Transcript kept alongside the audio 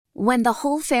When the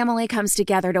whole family comes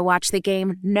together to watch the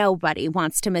game, nobody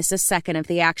wants to miss a second of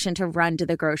the action to run to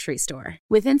the grocery store.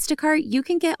 With Instacart, you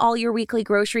can get all your weekly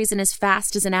groceries in as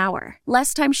fast as an hour.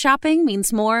 Less time shopping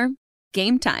means more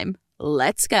game time.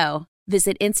 Let's go.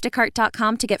 Visit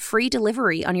instacart.com to get free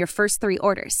delivery on your first 3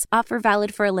 orders. Offer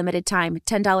valid for a limited time.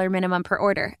 $10 minimum per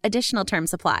order. Additional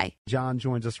terms apply. John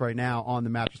joins us right now on the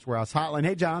Mattress Warehouse Hotline.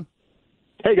 Hey, John.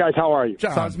 Hey, guys, how are you? So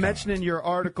I was mentioning your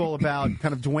article about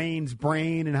kind of Dwayne's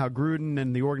brain and how Gruden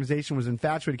and the organization was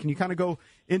infatuated. Can you kind of go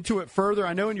into it further?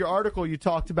 I know in your article you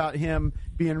talked about him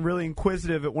being really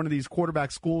inquisitive at one of these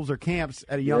quarterback schools or camps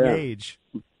at a young age.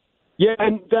 Yeah,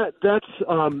 and that's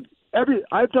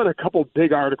I've done a couple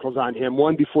big articles on him,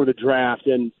 one before the draft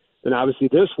and then obviously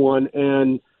this one,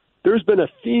 and there's been a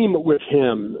theme with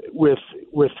him with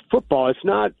football. It's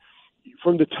not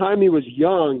from the time he was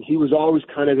young, he was always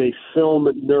kind of a film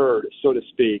nerd, so to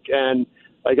speak. And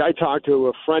like I talked to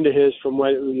a friend of his from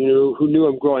when who knew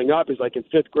him growing up. He's like in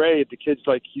 5th grade, the kid's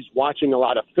like he's watching a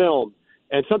lot of film,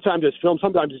 and sometimes it's film,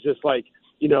 sometimes it's just like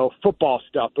football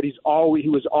stuff. But he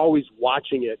was always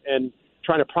watching it and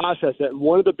trying to process it. And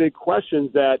one of the big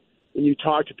questions that when you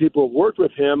talk to people who've worked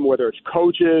with him, whether it's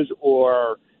coaches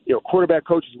or quarterback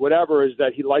coaches, whatever, is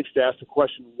that he likes to ask the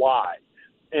question why.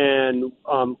 And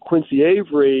Quincy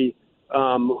Avery,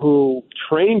 who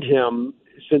trained him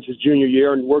since his junior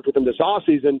year and worked with him this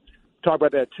offseason, talk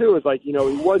about that too. Is like he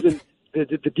wasn't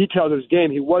the details of his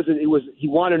game. He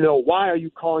wanted to know, why are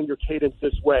you calling your cadence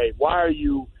this way? Why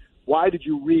did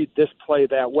you read this play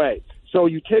that way? So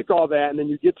you take all that and then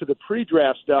you get to the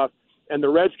pre-draft stuff, and the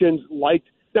Redskins liked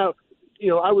now.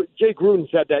 Jay Gruden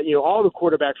said that all the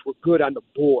quarterbacks were good on the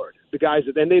board. The guys,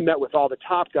 then they met with all the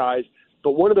top guys.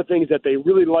 But one of the things that they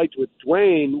really liked with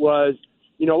Dwayne was,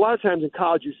 a lot of times in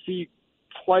college you see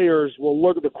players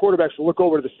the quarterbacks will look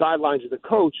over to the sidelines of the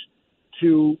coach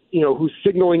to, who's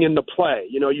signaling in the play.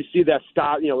 You see that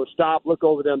stop, look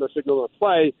over them, the signal in the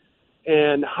play.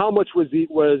 And how much was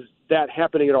that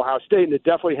happening at Ohio State? And it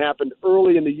definitely happened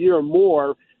early in the year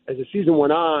more. As the season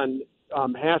went on,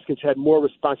 Haskins had more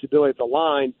responsibility at the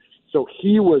line. So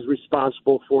he was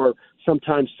responsible for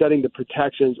sometimes setting the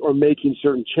protections or making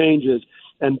certain changes,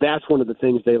 and that's one of the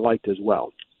things they liked as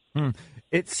well.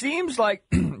 It seems like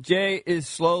Jay is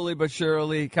slowly but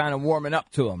surely kind of warming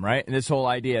up to him, right? And this whole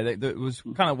idea that it was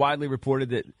kind of widely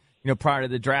reported that prior to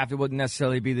the draft, it wouldn't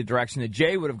necessarily be the direction that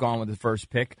Jay would have gone with the first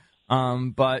pick.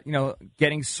 But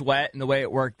getting Sweat and the way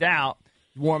it worked out,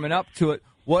 warming up to it.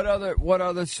 What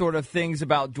other sort of things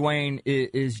about Dwayne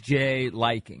is Jay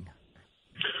liking?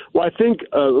 Well, I think,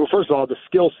 first of all, the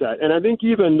skill set. And I think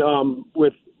even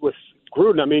with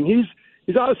Gruden, I mean,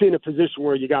 he's obviously in a position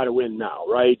where you got to win now,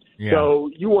 right? Yeah. So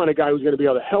you want a guy who's going to be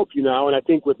able to help you now. And I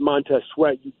think with Montez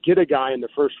Sweat, you get a guy in the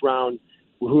first round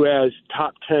who has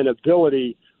top 10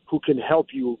 ability who can help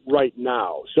you right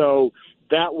now. So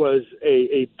that was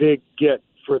a big get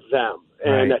for them.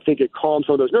 And right. I think it calmed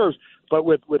some of those nerves. But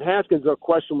with Haskins, the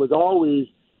question was always,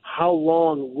 how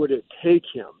long would it take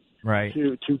him? Right.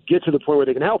 To get to the point where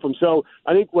they can help him. So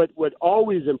I think what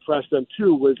always impressed them,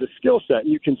 too, was the skill set. And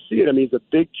you can see it. I mean, he's a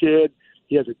big kid.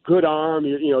 He has a good arm.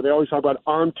 They always talk about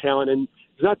arm talent. And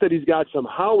it's not that he's got some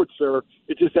howitzer.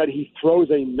 It's just that he throws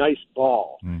a nice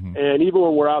ball. Mm-hmm. And even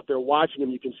when we're out there watching him,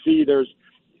 you can see he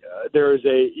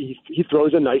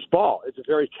throws a nice ball. It's a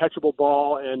very catchable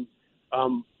ball. And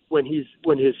when his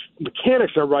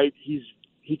mechanics are right,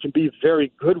 he can be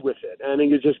very good with it. And I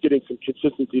think he's just getting some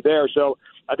consistency there. So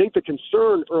I think the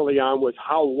concern early on was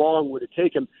how long would it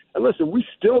take him? And listen, we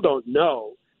still don't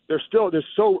know. They're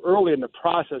so early in the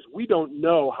process. We don't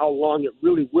know how long it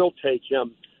really will take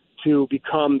him to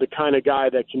become the kind of guy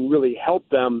that can really help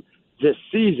them this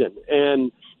season.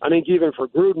 And I think even for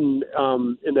Gruden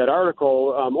in that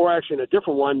article, or actually in a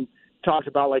different one, talked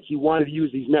about like he wanted to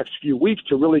use these next few weeks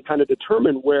to really kind of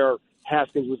determine where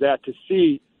Haskins was at to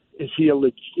see is he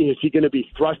going to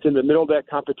be thrust in the middle of that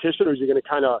competition, or is he going to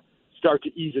kind of start to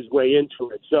ease his way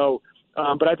into it? So,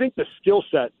 but I think the skill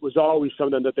set was always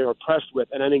something that they were impressed with,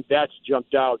 and I think that's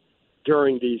jumped out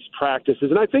during these practices.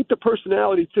 And I think the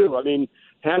personality too. I mean,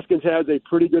 Haskins has a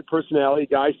pretty good personality.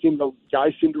 Guys seem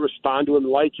to respond to him,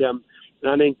 like him,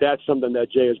 and I think that's something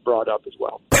that Jay has brought up as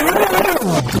well.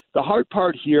 The hard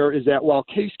part here is that while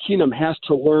Case Keenum has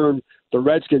to learn the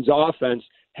Redskins offense,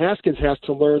 Haskins has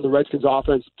to learn the Redskins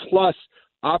offense plus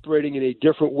operating in a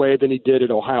different way than he did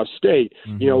at Ohio State.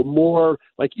 Mm-hmm. More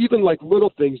like even like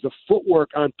little things, the footwork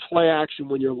on play action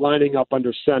when you're lining up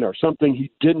under center, something he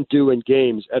didn't do in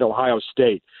games at Ohio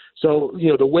State. So,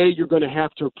 the way you're going to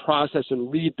have to process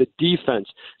and read the defense,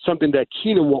 something that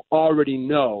Keenum will already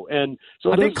know. And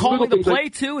so I think calling the play,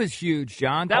 too, is huge,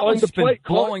 John. That one's been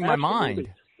blowing my mind.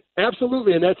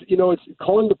 Absolutely, and that's it's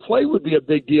calling the play would be a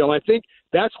big deal. I think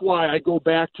that's why I go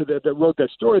back to that wrote that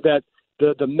story that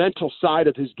the mental side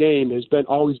of his game has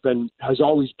always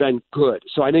been good.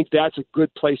 So I think that's a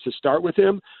good place to start with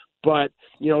him. But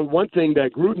one thing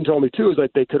that Gruden told me too is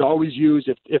that they could always use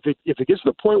if it gets to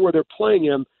the point where they're playing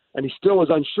him and he still is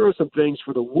unsure of some things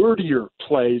for the wordier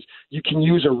plays, you can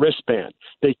use a wristband.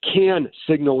 They can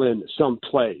signal in some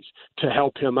plays to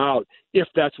help him out if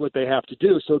that's what they have to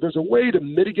do. So there's a way to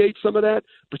mitigate some of that,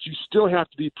 but you still have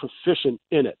to be proficient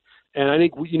in it. And I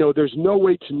think, there's no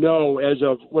way to know as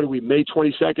of, May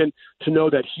 22nd, to know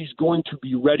that he's going to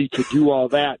be ready to do all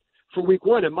that for week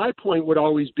one. And my point would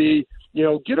always be,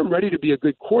 get him ready to be a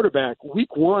good quarterback.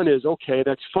 Week one is okay,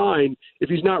 that's fine. If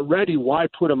he's not ready, why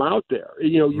put him out there?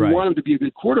 You Right. want him to be a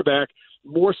good quarterback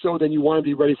more so than you want him to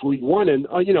be ready for week one. And,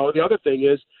 the other thing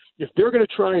is, if they're going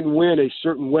to try and win a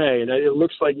certain way, and it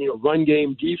looks like, run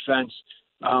game defense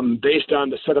based on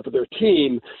the setup of their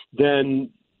team, then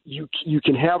you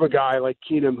can have a guy like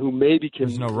Keenum who maybe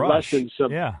can lessen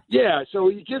some. Yeah. So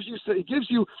he gives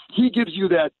you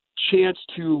that chance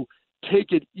to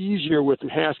take it easier with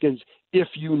Haskins if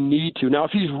you need to. Now,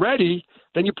 if he's ready,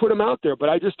 then you put him out there. But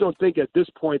I just don't think at this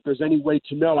point there's any way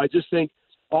to know. I just think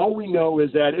all we know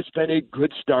is that it's been a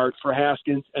good start for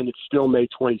Haskins, and it's still May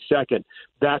 22nd.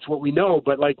 That's what we know.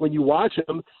 But like when you watch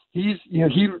him, he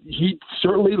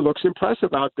certainly looks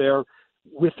impressive out there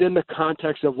within the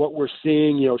context of what we're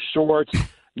seeing. Shorts,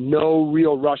 no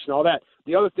real rush, and all that.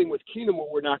 The other thing with Keenum,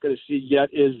 what we're not going to see yet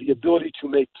is the ability to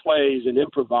make plays and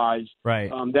improvise.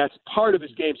 Right. That's part of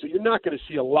his game. So you're not going to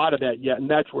see a lot of that yet, and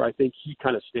that's where I think he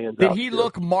kind of stands out. Did he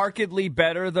look markedly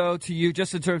better, though, to you,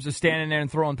 just in terms of standing there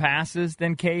and throwing passes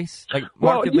than Case? Like,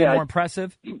 markedly more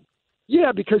impressive?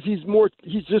 Yeah, because he's more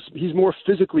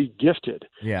physically gifted.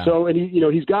 Yeah. So, and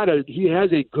he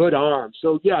has a good arm.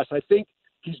 So, yes, I think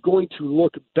he's going to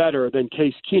look better than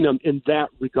Case Keenum in that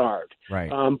regard.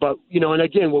 Right. But, and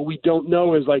again, what we don't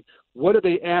know is, like, what are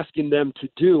they asking them to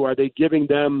do? Are they giving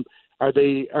them – are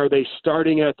they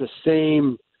starting at the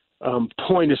same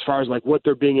point as far as, like, what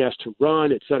they're being asked to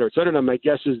run, et cetera, et cetera? And my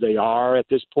guess is they are at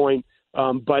this point.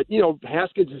 But,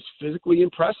 Haskins is physically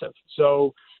impressive.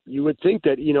 So you would think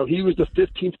that, he was the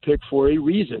 15th pick for a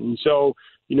reason. So,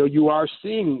 you are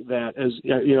seeing that as,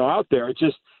 out there. It's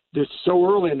just – they're so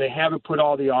early and they haven't put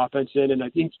all the offense in. And I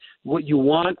think what you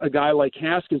want a guy like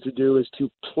Haskins to do is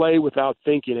to play without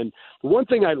thinking. And the one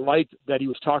thing I liked that he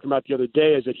was talking about the other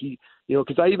day is that he,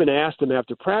 because I even asked him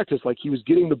after practice, like he was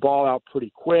getting the ball out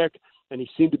pretty quick and he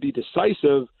seemed to be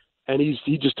decisive. And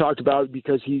he just talked about it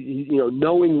because he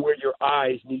knowing where your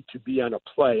eyes need to be on a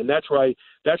play. And that's where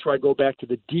I go back to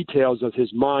the details of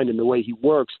his mind and the way he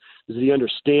works, is he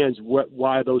understands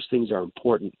why those things are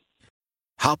important.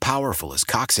 How powerful is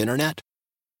Cox Internet?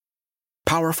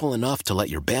 Powerful enough to let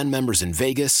your band members in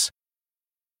Vegas,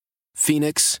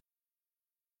 Phoenix,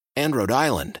 and Rhode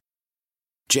Island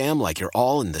jam like you're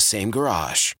all in the same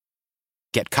garage.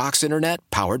 Get Cox Internet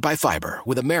powered by fiber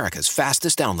with America's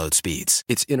fastest download speeds.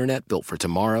 It's internet built for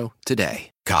tomorrow, today.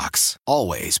 Cox,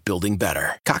 always building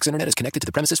better. Cox Internet is connected to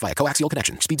the premises via coaxial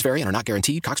connection. Speeds vary and are not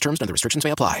guaranteed. Cox terms and other restrictions may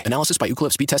apply. Analysis by Ookla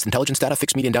of Speed Test Intelligence data.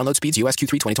 Fixed median download speeds. US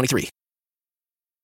Q3 2023.